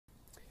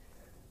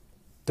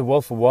The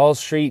Wolf of Wall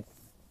Street,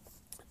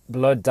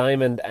 Blood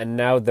Diamond, and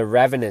now The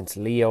Revenant.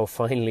 Leo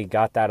finally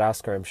got that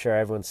Oscar. I'm sure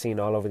everyone's seen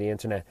all over the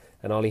internet,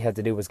 and all he had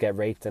to do was get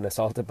raped and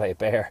assaulted by a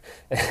bear.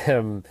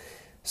 um,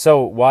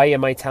 so why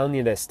am I telling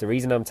you this? The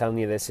reason I'm telling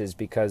you this is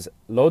because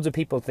loads of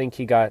people think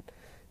he got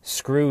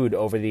screwed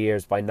over the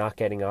years by not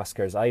getting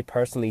Oscars. I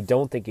personally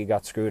don't think he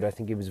got screwed. I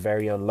think he was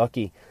very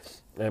unlucky.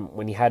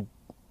 When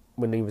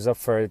he was up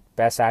for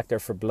Best Actor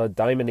for Blood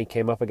Diamond, he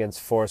came up against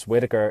Forrest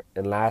Whitaker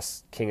in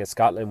Last King of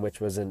Scotland,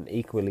 which was an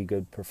equally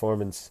good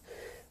performance.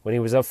 When he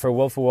was up for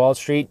Wolf of Wall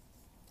Street,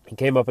 he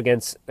came up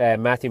against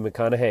Matthew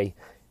McConaughey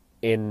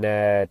in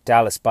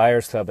Dallas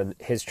Buyers Club, and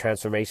his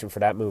transformation for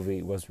that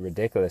movie was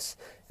ridiculous.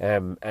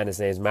 And his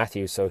name's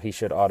Matthew, so he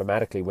should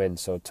automatically win.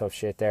 So tough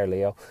shit there,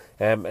 Leo.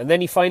 And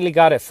then he finally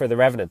got it for The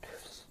Revenant.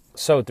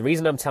 So the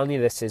reason I'm telling you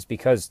this is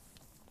because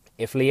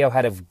if Leo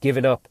had have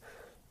given up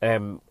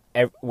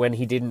when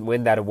he didn't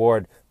win that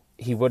award,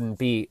 he wouldn't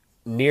be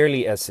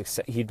nearly as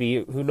success. He'd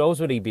be, who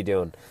knows what he'd be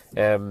doing.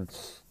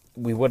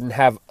 We wouldn't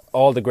have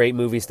all the great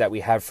movies that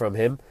we have from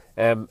him.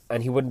 And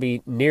he wouldn't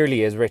be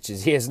nearly as rich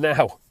as he is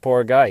now.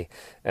 Poor guy.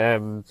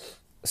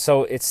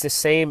 So it's the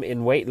same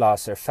in weight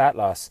loss or fat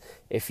loss.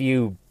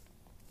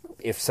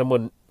 If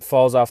someone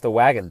falls off the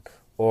wagon,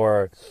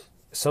 or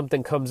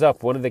something comes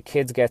up, one of the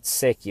kids gets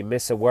sick, you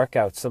miss a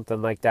workout,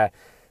 something like that,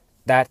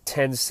 that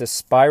tends to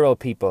spiral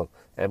people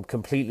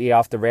completely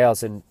off the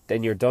rails, and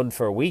then you're done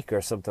for a week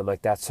or something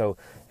like that. So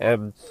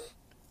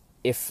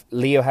if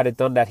Leo had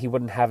done that, he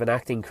wouldn't have an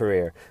acting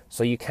career.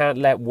 So you can't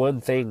let one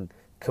thing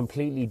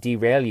completely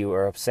derail you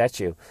or upset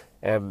you.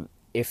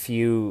 If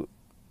you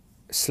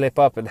slip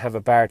up and have a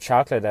bar of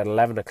chocolate at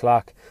 11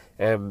 o'clock,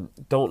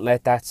 don't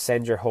let that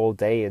send your whole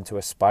day into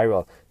a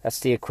spiral. That's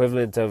the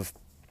equivalent of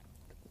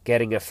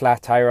getting a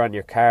flat tire on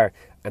your car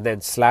and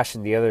then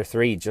slashing the other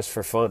three just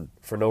for fun,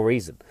 for no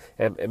reason.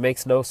 It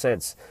makes no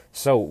sense.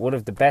 So one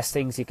of the best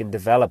things you can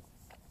develop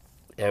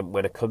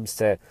when it comes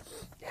to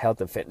health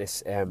and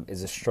fitness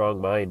is a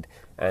strong mind,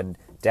 and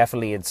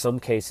definitely in some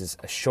cases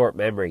a short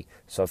memory.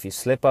 So if you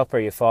slip up or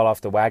you fall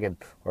off the wagon,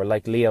 or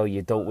like Leo,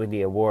 you don't win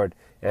the award,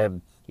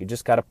 you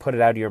just got to put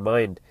it out of your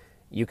mind.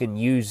 You can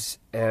use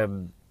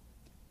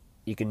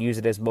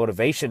it as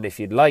motivation if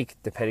you'd like,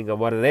 depending on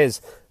what it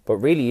is. But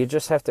really, you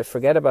just have to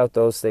forget about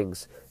those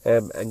things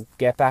and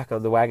get back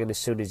on the wagon as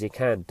soon as you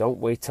can. Don't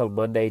wait till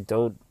Monday.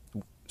 Don't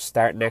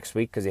start next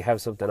week because you have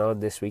something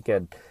on this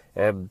weekend.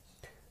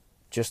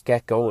 Just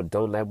get going.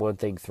 Don't let one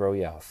thing throw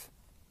you off.